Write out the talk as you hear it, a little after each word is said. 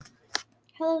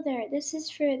Hello there, this is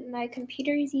for my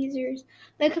computer users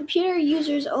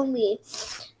only.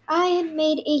 I had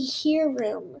made a Here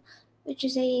Room, which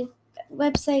is a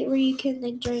website where you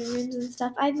can join rooms and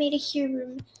stuff. I've made a Here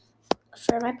Room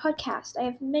for my podcast. I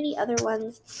have many other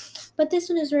ones, but this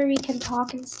one is where we can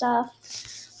talk and stuff.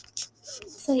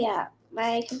 So yeah,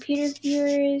 my computer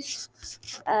viewers,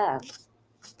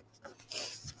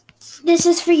 this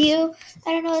is for you.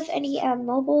 I don't know if any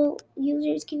mobile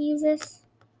users can use this,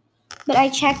 but I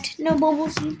checked. No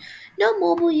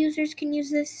mobile users can use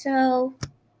this, so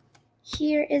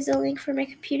here is a link for my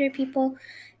computer people.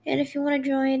 And if you want to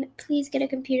join, please get a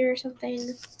computer or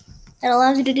something that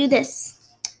allows you to do this.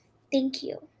 Thank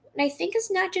you. And I think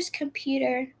it's not just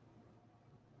computer.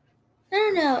 I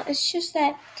don't know. It's just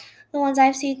that the ones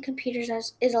I've seen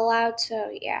computers is allowed, so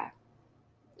yeah.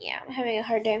 Yeah, I'm having a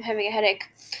hard day. I'm having a headache.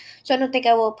 So I don't think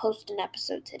I will post an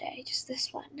episode today. Just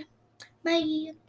this one. Bye.